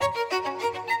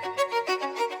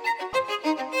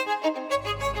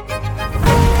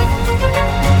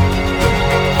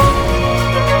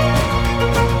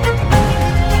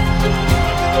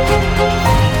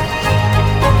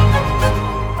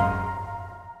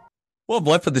Well,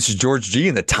 Blythe, this is George G,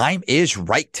 and the time is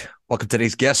right. Welcome to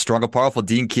today's guest, strong and powerful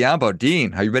Dean Quiambao.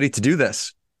 Dean, are you ready to do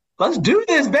this? Let's do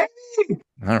this, baby.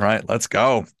 All right, let's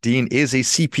go. Dean is a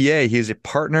CPA. He is a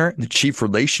partner and the chief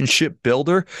relationship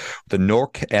builder, the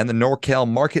NorCal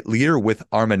market leader with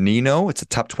Armanino. It's a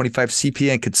top 25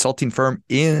 CPA and consulting firm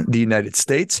in the United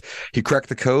States. He cracked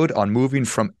the code on moving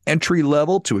from entry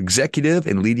level to executive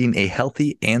and leading a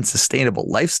healthy and sustainable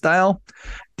lifestyle.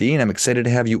 Dean, I'm excited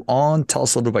to have you on. Tell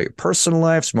us a little bit about your personal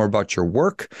life, some more about your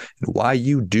work, and why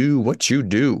you do what you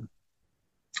do.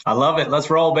 I love it. Let's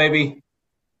roll, baby.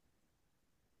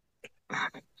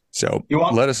 So You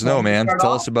want, let us know, want me to man. start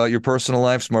Tell off? us about your personal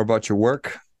life, some more about your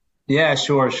work. Yeah,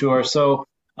 sure. So,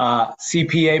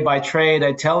 CPA by trade,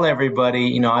 I tell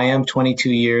everybody, I am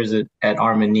 22 years at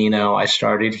Armanino. I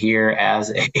started here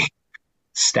as a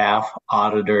staff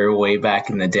auditor way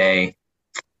back in the day.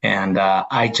 And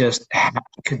I just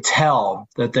could tell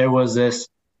that there was this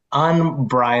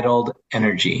unbridled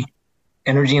energy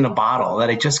in a bottle that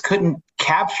I just couldn't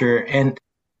capture. And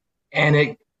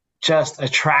it just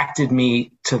attracted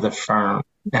me to the firm.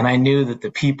 And I knew that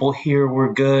the people here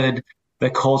were good,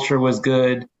 the culture was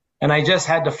good. And I just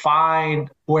had to find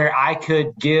where I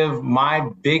could give my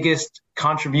biggest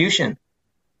contribution.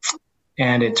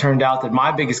 And it turned out that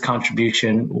my biggest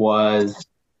contribution was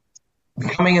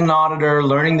becoming an auditor,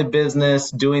 learning the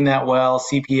business, doing that well,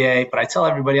 CPA. But I tell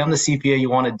everybody, I'm the CPA you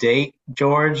want to date,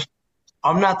 George.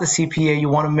 I'm not the CPA you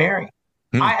want to marry.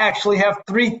 I actually have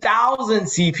 3,000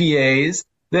 CPAs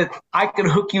that I could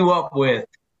hook you up with.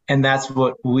 And that's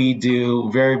what we do.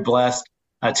 Very blessed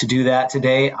to do that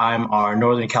today. I'm our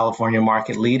Northern California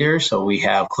market leader. So we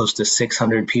have close to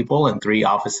 600 people and 3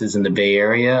 offices in the Bay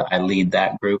Area. I lead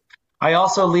that group. I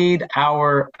also lead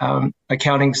our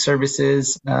accounting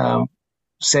services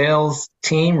sales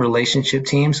team, relationship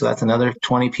team. So that's another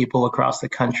 20 people across the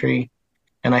country.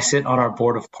 And I sit on our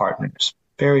board of partners.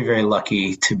 Very, very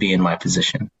lucky to be in my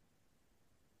position.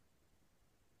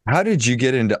 How did you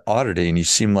get into auditing? You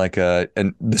seem like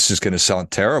and this is going to sound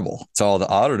terrible. It's all the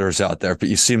auditors out there, but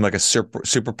you seem like a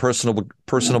super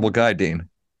personable guy, Dean.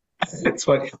 It's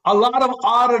what a lot of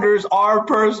auditors are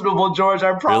personable, George. I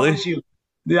Really? promise you.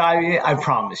 Yeah, I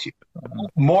promise you.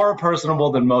 More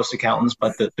personable than most accountants,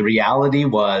 but the reality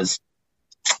was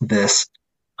this.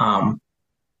 I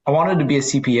wanted to be a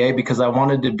CPA because I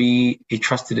wanted to be a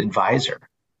trusted advisor.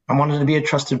 I wanted to be a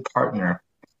trusted partner.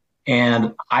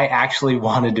 And I actually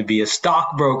wanted to be a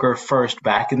stockbroker first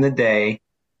back in the day,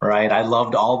 right? I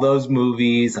loved all those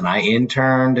movies and I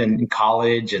interned in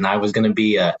college and I was going to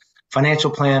be a financial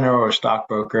planner or a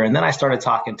stockbroker. And then I started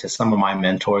talking to some of my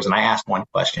mentors and I asked one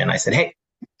question. I said, hey,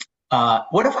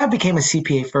 what if I became a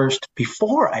CPA first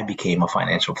before I became a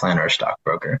financial planner or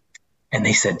stockbroker? And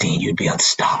they said, Dean, you'd be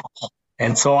unstoppable.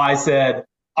 And so I said,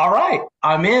 all right,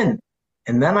 I'm in.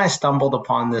 And then I stumbled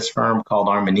upon this firm called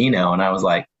Armanino and I was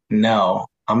like, no,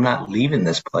 I'm not leaving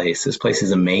this place. This place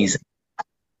is amazing.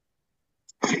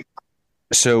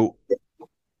 So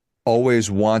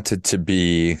always wanted to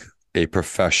be a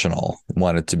professional,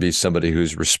 wanted to be somebody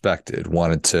who's respected,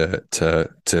 wanted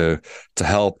to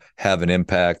help have an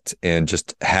impact, and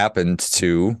just happened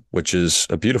to, which is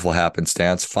a beautiful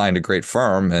happenstance, find a great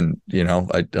firm and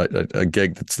a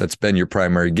gig that's been your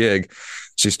primary gig.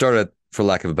 So you started, for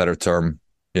lack of a better term,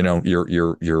 you're in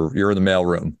the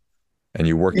mailroom and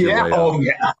you work your Yeah. way up. Oh,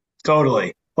 yeah.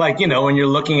 Totally. Like, when you're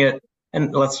looking at,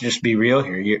 and let's just be real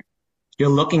here, you're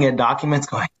looking at documents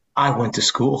going, I went to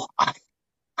school.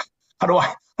 How do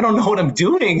I don't know what I'm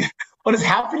doing. What is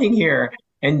happening here?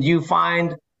 And you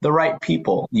find the right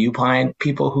people. You find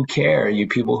people who care. You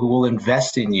people who will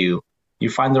invest in you. You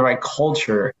find the right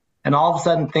culture. And all of a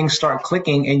sudden things start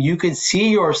clicking and you could see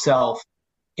yourself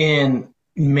in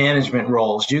management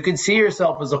roles. You could see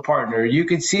yourself as a partner. You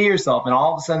could see yourself and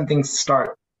all of a sudden things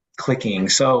start clicking.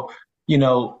 So,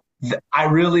 I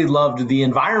really loved the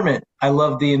environment. I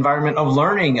loved the environment of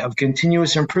learning, of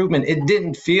continuous improvement. It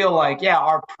didn't feel like, yeah,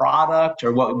 our product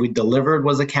or what we delivered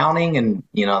was accounting and,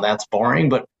 that's boring.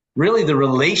 But really the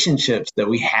relationships that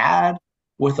we had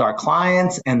with our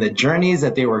clients and the journeys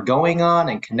that they were going on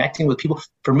and connecting with people,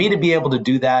 for me to be able to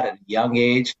do that at a young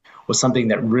age was something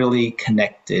that really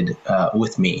connected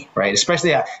with me, right?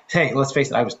 Especially, hey, let's face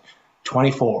it, I was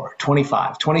 24,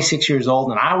 25, 26 years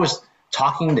old, and I was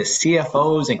talking to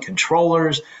CFOs and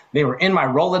controllers. They were in my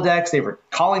Rolodex. They were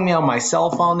calling me on my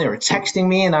cell phone. They were texting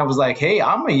me. And I was like, hey,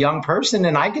 I'm a young person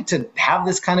and I get to have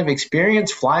this kind of experience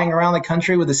flying around the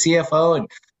country with a CFO and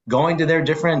going to their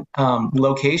different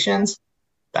locations.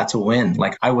 That's a win.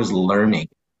 Like I was learning.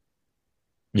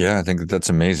 Yeah, I think that's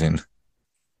amazing.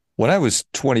 When I was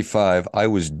 25, I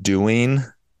was doing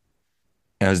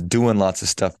I was doing lots of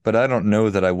stuff, but I don't know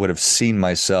that I would have seen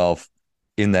myself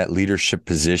in that leadership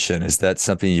position. Is that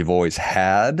something you've always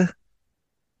had?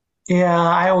 Yeah,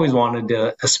 I always wanted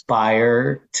to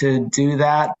aspire to do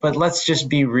that, but let's just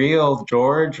be real,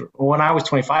 George. When I was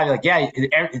 25, like, yeah,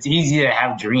 it's easy to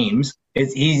have dreams.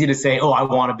 It's easy to say, "Oh, I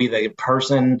want to be the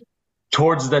person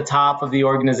towards the top of the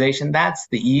organization." That's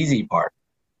the easy part.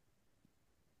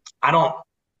 I don't,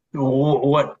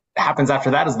 what happens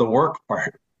after that is the work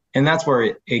part. And that's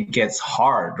where it gets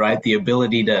hard, right? The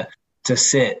ability to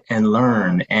sit and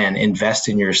learn and invest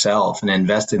in yourself and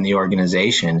invest in the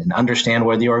organization and understand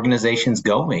where the organization's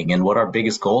going and what our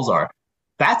biggest goals are.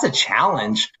 That's a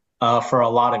challenge for a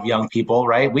lot of young people,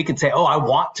 right? We could say, oh, I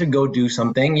want to go do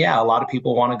something. Yeah, a lot of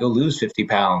people want to go lose 50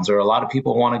 pounds, or a lot of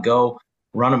people want to go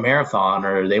run a marathon,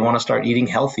 or they want to start eating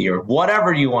healthy, or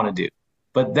whatever you want to do.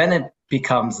 But then it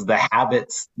becomes the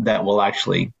habits that will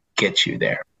actually get you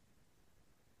there.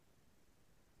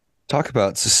 Talk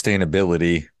about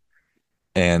sustainability.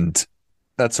 And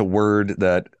that's a word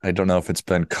that I don't know if it's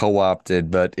been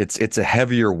co-opted, but it's a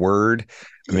heavier word,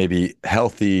 maybe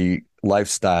healthy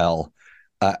lifestyle.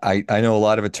 I know a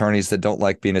lot of attorneys that don't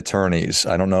like being attorneys.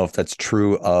 I don't know if that's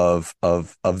true of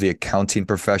the accounting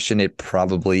profession. It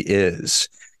probably is.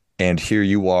 And here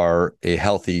you are, a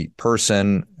healthy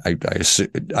person. I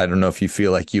don't know if you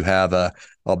feel like you have a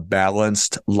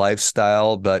balanced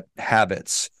lifestyle, but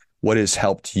habits. What has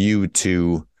helped you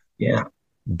to Yeah.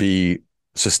 be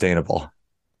sustainable?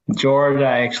 George,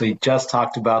 I actually just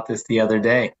talked about this the other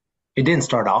day. It didn't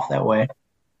start off that way.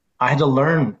 I had to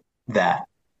learn that.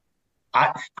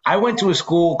 I went to a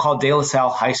school called De La Salle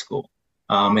High School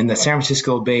in the San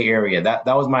Francisco Bay Area. That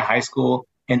was my high school.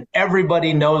 And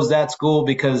everybody knows that school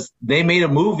because they made a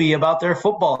movie about their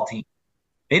football team.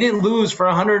 They didn't lose for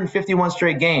 151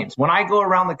 straight games. When I go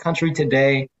around the country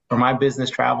today for my business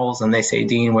travels and they say,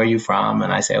 Dean, where are you from?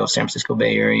 And I say, oh, San Francisco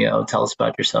Bay Area. Oh, tell us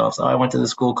about yourself. So I went to the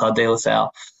school called De La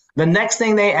Salle. The next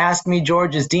thing they ask me,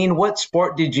 George, is, Dean, what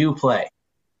sport did you play?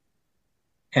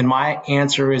 And my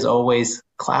answer is always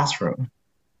classroom.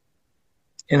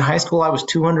 In high school, I was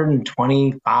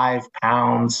 225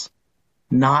 pounds,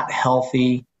 not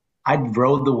healthy. I'd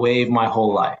rode the wave my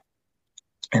whole life.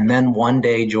 And then one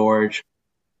day, George,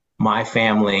 my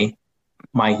family,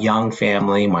 my young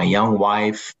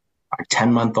wife, our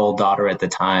 10-month-old daughter at the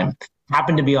time,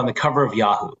 happened to be on the cover of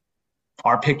Yahoo,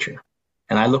 our picture.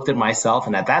 And I looked at myself,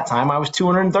 and at that time, I was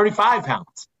 235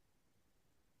 pounds.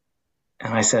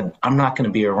 And I said, I'm not going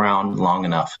to be around long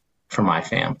enough for my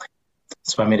family.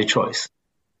 So I made a choice.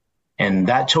 And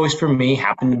that choice for me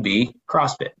happened to be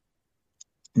CrossFit.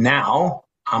 Now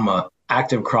I'm an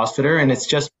active CrossFitter, and it's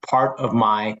just part of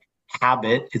my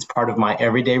habit. It's part of my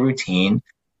everyday routine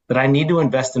that I need to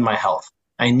invest in my health.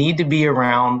 I need to be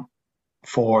around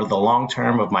for the long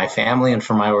term of my family and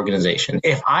for my organization.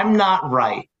 If I'm not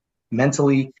right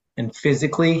mentally and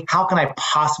physically, how can I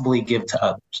possibly give to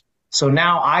others? So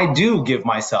now I do give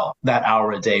myself that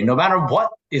hour a day, no matter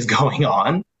what is going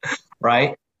on,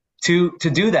 right? To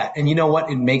do that. And you know what?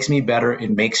 It makes me better.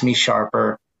 It makes me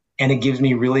sharper, and it gives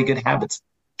me really good habits.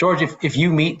 George, if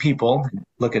you meet people,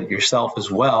 look at yourself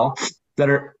as well, that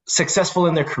are successful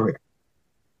in their career,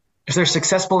 if they're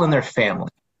successful in their family,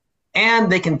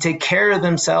 and they can take care of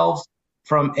themselves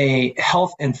from a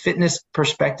health and fitness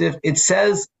perspective, it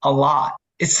says a lot.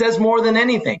 It says more than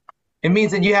anything. It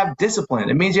means that you have discipline.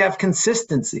 It means you have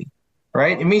consistency,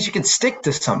 right? It means you can stick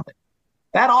to something.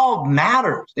 That all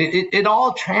matters. It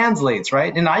all translates,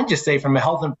 right? And I just say from a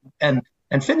health and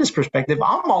fitness perspective,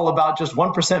 I'm all about just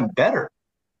 1% better,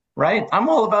 right? I'm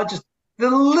all about just the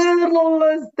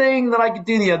littlest thing that I could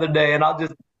do the other day. And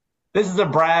this is a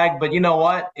brag, but you know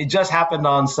what? It just happened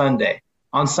on Sunday.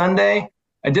 On Sunday,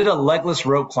 I did a legless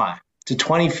rope climb to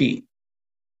 20 feet.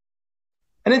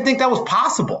 I didn't think that was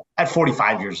possible at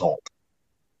 45 years old,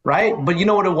 right? But you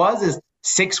know what it was is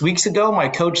 6 weeks ago, my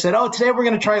coach said, oh, today we're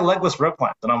going to try legless rope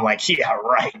climbs. And I'm like, yeah,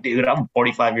 right, dude. I'm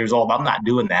 45 years old. I'm not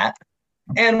doing that.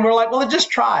 And we're like, well, just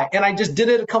try. And I just did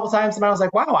it a couple times. And I was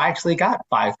like, wow, I actually got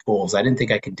 5 pulls. I didn't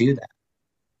think I could do that.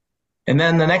 And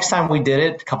then the next time we did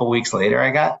it, a couple weeks later, I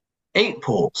got 8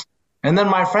 pulls. And then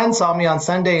my friend saw me on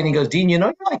Sunday and he goes, Dean, you know,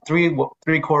 you're like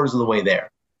three quarters of the way there.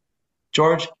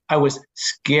 George, I was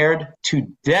scared to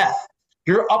death.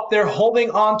 You're up there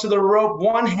holding on to the rope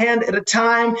one hand at a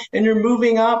time and you're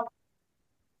moving up.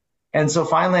 And so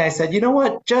finally I said, you know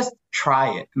what, just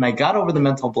try it. And I got over the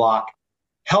mental block,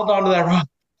 held onto that rope,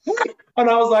 and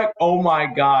I was like, oh my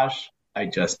gosh, I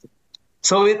just did.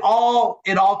 So it all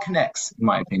connects, in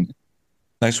my opinion.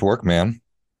 Nice work, man.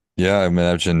 Yeah, I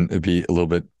imagine it'd be a little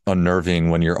bit unnerving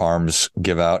when your arms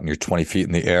give out and you're 20 feet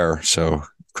in the air. So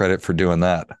credit for doing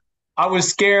that. I was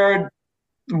scared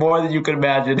more than you could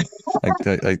imagine.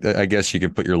 I guess you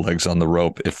could put your legs on the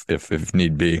rope if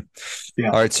need be. Yeah.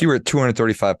 All right, so you were at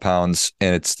 235 pounds,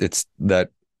 and it's that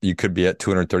you could be at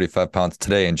 235 pounds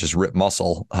today and just rip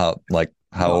muscle. No,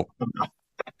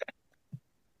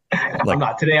 I'm Like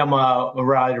not. Today I'm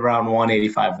right around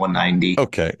 185, 190.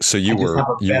 okay, so I just have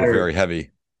a you were better, very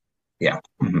heavy, yeah,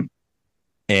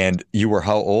 and you were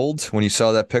how old when you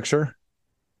saw that picture?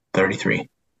 33.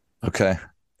 Okay,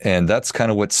 and that's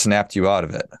kind of what snapped you out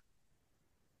of it.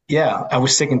 Yeah, I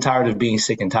was sick and tired of being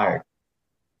sick and tired.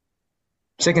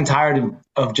 Sick and tired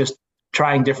of just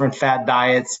trying different fad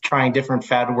diets, trying different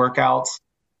fad workouts.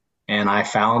 And I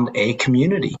found a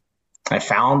community. I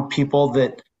found people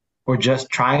that were just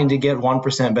trying to get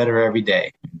 1% better every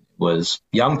day. It was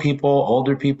young people,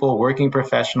 older people, working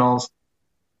professionals.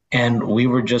 And we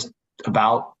were just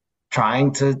about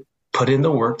trying to put in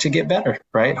the work to get better,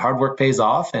 right? Hard work pays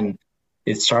off. And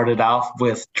it started off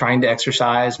with trying to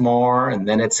exercise more. And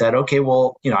then it said, okay,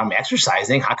 well, I'm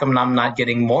exercising. How come I'm not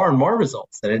getting more and more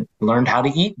results? And it learned how to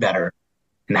eat better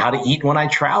and how to eat when I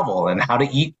travel and how to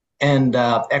eat and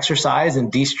exercise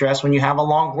and de-stress when you have a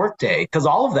long work day. Because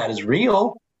all of that is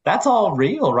real. That's all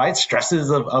real, right? Stresses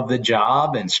of the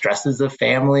job and stresses of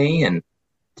family. And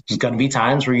there's going to be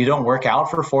times where you don't work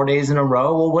out for 4 days in a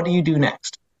row. Well, what do you do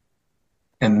next?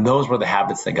 And those were the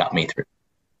habits that got me through.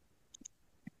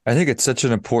 I think it's such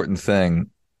an important thing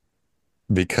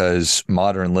because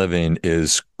modern living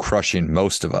is crushing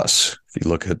most of us. If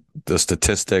you look at the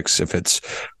statistics, if it's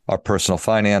our personal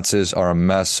finances are a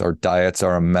mess, our diets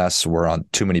are a mess, we're on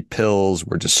too many pills,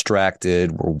 we're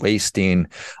distracted, we're wasting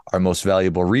our most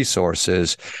valuable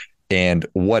resources. And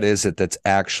what is it that's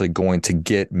actually going to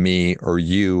get me or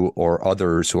you or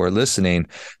others who are listening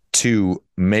to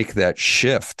make that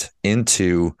shift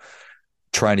into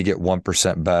trying to get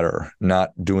 1% better,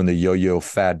 not doing the yo-yo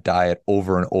fad diet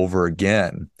over and over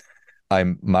again?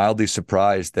 I'm mildly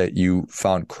surprised that you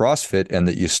found CrossFit and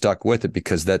that you stuck with it,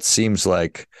 because that seems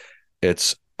like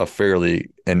it's a fairly,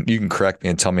 and you can correct me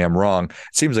and tell me I'm wrong, it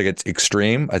seems like it's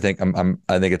extreme. I think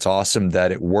I think it's awesome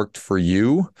that it worked for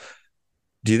you.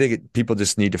 Do you think people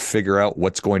just need to figure out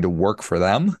what's going to work for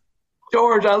them?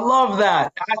 George, I love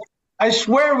that. I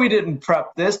swear we didn't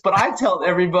prep this, but I tell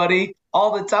everybody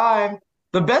all the time,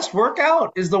 the best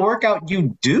workout is the workout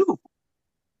you do.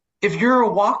 If you're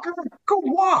a walker, go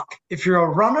walk. If you're a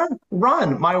runner,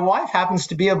 run. My wife happens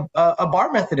to be a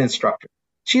bar method instructor.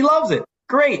 She loves it.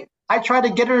 Great. I try to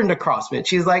get her into CrossFit.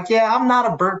 She's like, yeah, I'm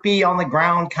not a burpee on the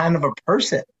ground kind of a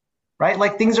person, right?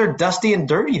 Like things are dusty and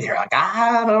dirty there. Like,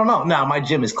 I don't know. Now my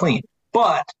gym is clean,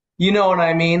 but you know what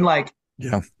I mean? Like,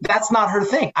 Yeah. that's not her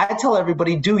thing. I tell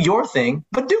everybody, do your thing,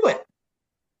 but do it.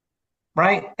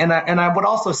 Right. And I would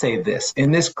also say this,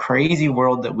 in this crazy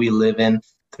world that we live in,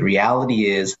 the reality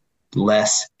is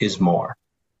less is more.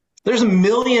 There's a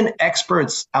million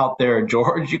experts out there,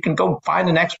 George. You can go find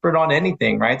an expert on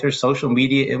anything, right? There's social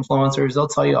media influencers. They'll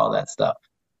tell you all that stuff.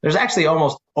 There's actually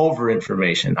almost over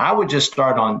information. I would just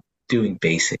start on doing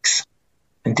basics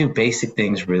and do basic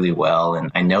things really well.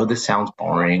 And I know this sounds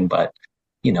boring, but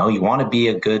you want to be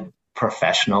a good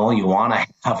professional. You want to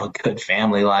have a good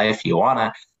family life. You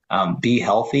want to be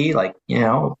healthy. Like,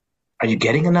 are you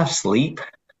getting enough sleep?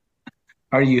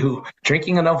 Are you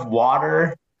drinking enough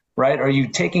water? Right? Are you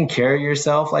taking care of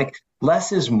yourself? Like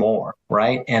less is more,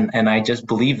 right? And I just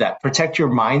believe that. Protect your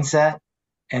mindset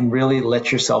and really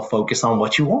let yourself focus on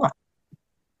what you want.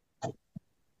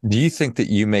 Do you think that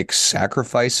you make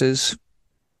sacrifices?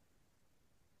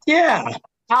 Yeah,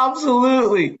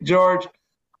 absolutely, George.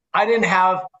 I didn't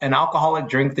have an alcoholic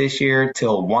drink this year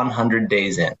till 100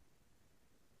 days in.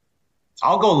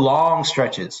 I'll go long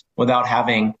stretches without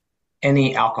having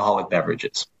any alcoholic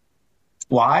beverages.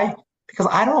 Why? Because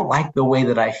I don't like the way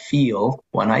that I feel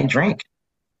when I drink.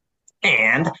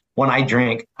 And when I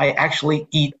drink, I actually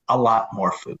eat a lot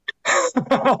more food.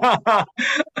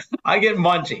 I get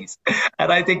munchies.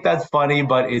 And I think that's funny,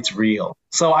 but it's real.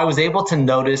 So I was able to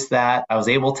notice that. I was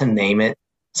able to name it.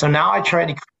 So now I try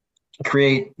to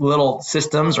create little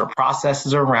systems or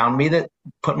processes around me that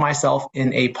put myself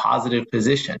in a positive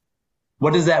position.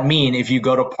 What does that mean if you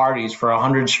go to parties for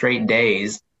 100 straight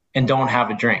days and don't have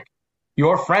a drink?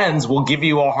 Your friends will give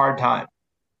you a hard time.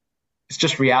 It's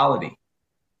just reality.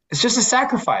 It's just a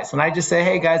sacrifice. And I just say,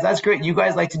 hey, guys, that's great. You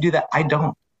guys like to do that. I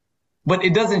don't. But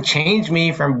it doesn't change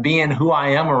me from being who I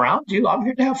am around you. I'm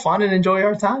here to have fun and enjoy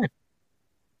our time.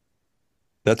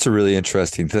 That's a really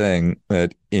interesting thing,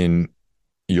 that in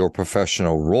your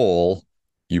professional role,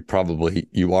 you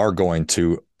are going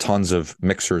to tons of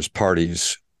mixers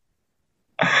parties.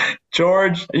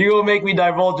 George, are you going to make me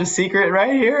divulge a secret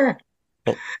right here?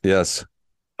 Oh, yes.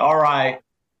 All right.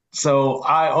 So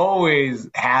I always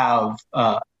have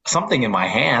something in my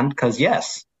hand because,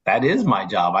 yes, that is my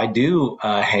job. I do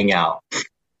hang out.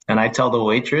 And I tell the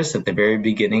waitress at the very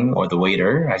beginning or the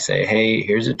waiter, I say, hey,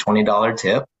 here's a $20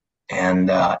 tip. And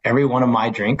every one of my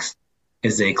drinks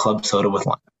is a club soda with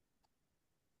lime.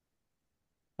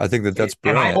 I think that that's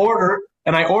And brilliant. I order,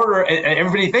 and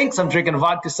everybody thinks I'm drinking a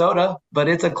vodka soda, but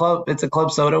it's a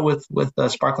club soda with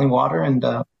sparkling water and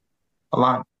a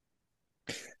lime.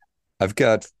 I've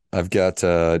got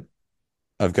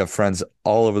friends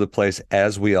all over the place,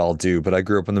 as we all do, but I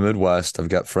grew up in the Midwest. I've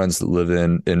got friends that live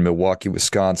in Milwaukee,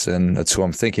 Wisconsin. That's who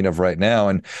I'm thinking of right now.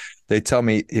 And they tell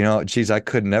me, geez, I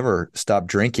could never stop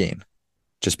drinking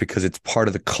just because it's part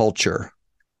of the culture.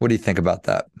 What do you think about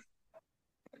that?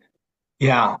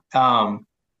 Yeah,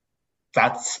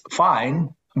 that's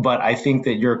fine, but I think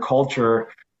that your culture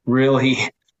really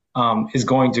is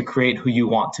going to create who you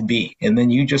want to be. And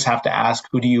then you just have to ask,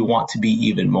 who do you want to be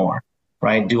even more?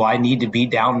 Right? Do I need to be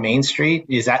down Main Street?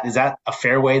 Is that a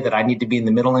fair way that I need to be in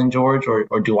the middle in George,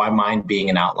 or do I mind being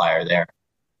an outlier there?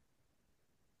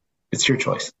 It's your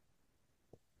choice.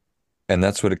 And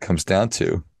that's what it comes down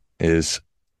to is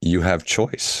you have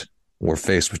choice. We're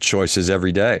faced with choices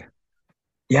every day. And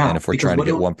Yeah, if we're because trying to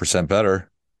get 1% better,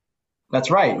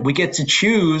 that's right. We get to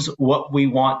choose what we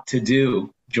want to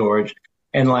do, George.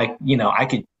 And I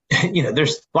could,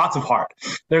 there's lots of hard.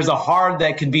 There's a hard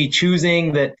that could be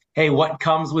choosing that, hey, what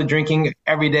comes with drinking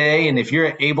every day? And if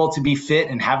you're able to be fit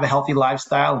and have a healthy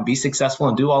lifestyle and be successful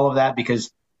and do all of that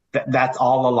because that's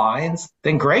all aligns,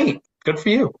 then great. Good for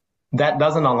you. That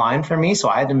doesn't align for me. So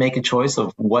I had to make a choice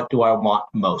of what do I want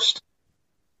most.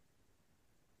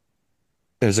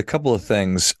 there's a couple of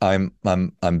things. I'm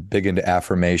big into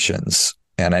affirmations,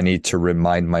 and I need to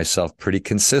remind myself pretty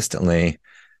consistently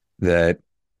that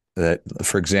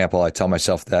for example, I tell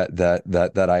myself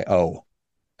that I owe,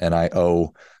 and I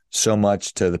owe so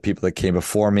much to the people that came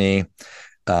before me.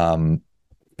 Um,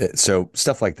 so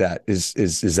stuff like that is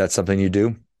that something you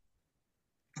do?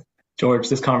 George,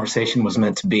 this conversation was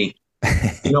meant to be.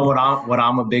 You know what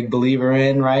I'm a big believer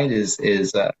in, right? Is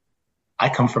I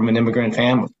come from an immigrant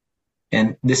family,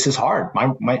 and this is hard.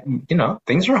 My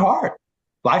things are hard.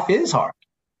 Life is hard.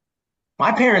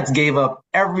 My parents gave up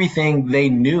everything they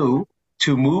knew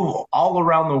to move all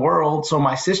around the world so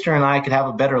my sister and I could have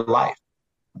a better life.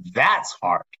 That's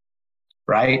hard,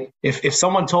 right? If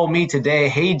someone told me today,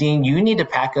 hey Dean, you need to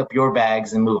pack up your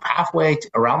bags and move halfway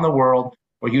around the world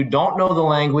where you don't know the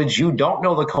language, you don't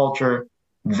know the culture,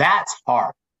 that's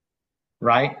hard,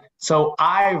 right? So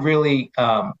I really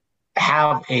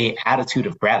have a attitude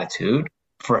of gratitude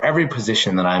for every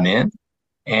position that I'm in.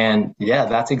 And yeah,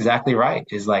 that's exactly right.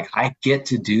 Is like, I get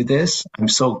to do this. I'm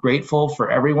so grateful for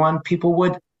everyone. People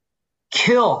would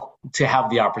kill to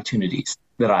have the opportunities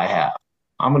that I have.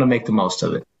 I'm going to make the most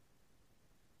of it.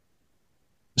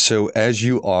 So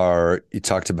you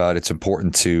talked about it's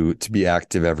important to be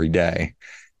active every day.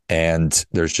 And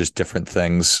there's just different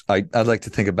things. I'd like to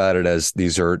think about it as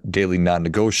these are daily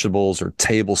non-negotiables or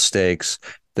table stakes,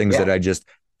 things that Yeah. I just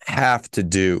have to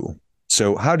do.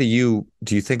 So how do you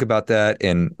think about that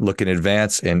and look in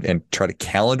advance and try to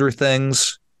calendar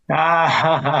things?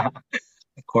 Of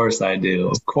course I do.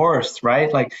 Of course,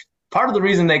 right? Like part of the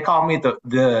reason they call me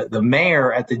the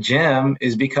mayor at the gym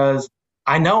is because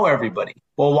I know everybody.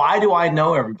 Well, why do I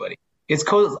know everybody? It's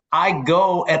because I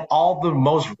go at all the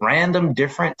most random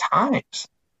different times,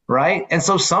 right? And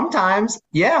so sometimes,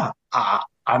 yeah,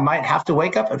 I might have to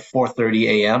wake up at 4:30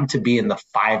 a.m. to be in the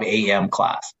 5 a.m.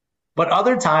 class. But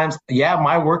other times, yeah,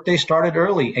 my workday started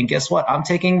early. And guess what? I'm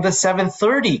taking the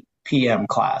 7:30 p.m.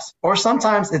 class. Or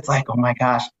sometimes it's like, oh my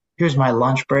gosh, here's my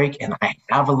lunch break and I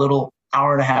have a little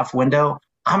hour and a half window.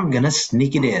 I'm going to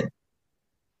sneak it in.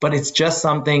 But it's just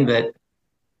something that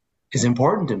is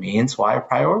important to me. And so I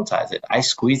prioritize it. I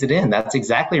squeeze it in. That's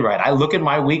exactly right. I look at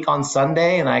my week on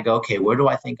Sunday and I go, okay, where do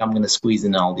I think I'm going to squeeze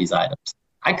in all these items?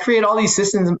 I create all these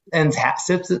systems and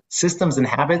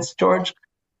habits, George,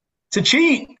 to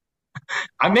cheat.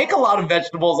 I make a lot of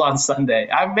vegetables on Sunday.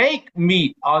 I make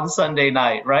meat on Sunday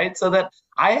night, right? So that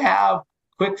I have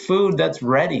quick food that's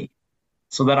ready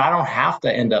so that I don't have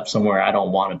to end up somewhere I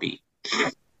don't want to be.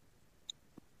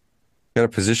 Got to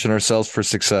position ourselves for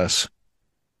success.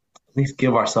 At least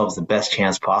give ourselves the best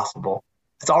chance possible.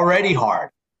 It's already hard.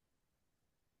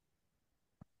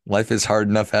 Life is hard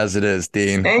enough as it is,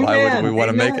 Dean. Why would we Amen. want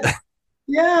to make it? Amen.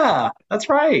 Yeah, that's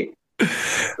right.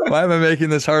 Why am I making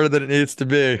this harder than it needs to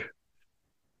be?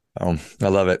 I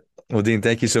love it. Well, Dean,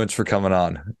 thank you so much for coming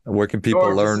on. Where can people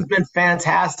George, this has learn? been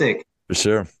fantastic. For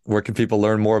sure. Where can people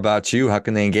learn more about you? How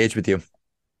can they engage with you?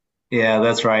 Yeah,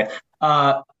 that's right.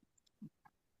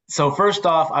 So first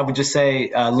off, I would just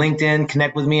say LinkedIn,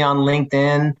 connect with me on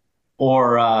LinkedIn,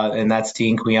 or and that's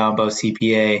Dean Quiambao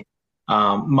CPA.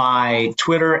 My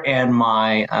Twitter and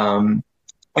my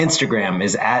Instagram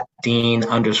is at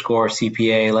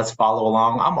Dean_CPA. Let's follow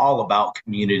along. I'm all about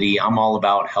community. I'm all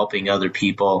about helping other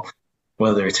people,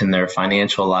 whether it's in their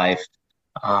financial life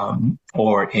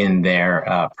or in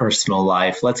their personal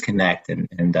life. Let's connect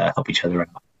and help each other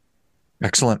out.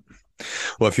 Excellent.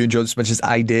 Well, if you enjoyed this as much as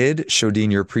I did, show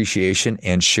Dean your appreciation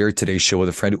and share today's show with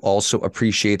a friend who also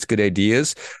appreciates good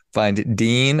ideas. Find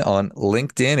Dean on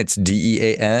LinkedIn. It's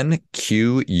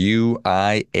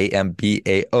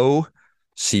DeanQuiambao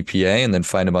CPA, and then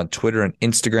find him on Twitter and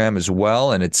Instagram as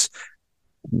well. And it's,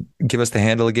 give us the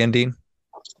handle again, Dean.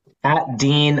 At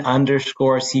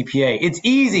Dean_CPA. It's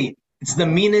easy. It's the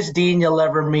meanest Dean you'll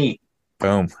ever meet.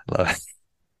 Boom. Love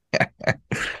it.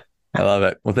 I love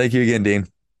it. Well, thank you again, Dean.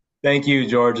 Thank you,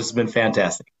 George. It's been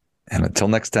fantastic. And until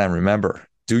next time, remember,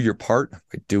 do your part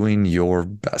by doing your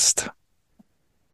best.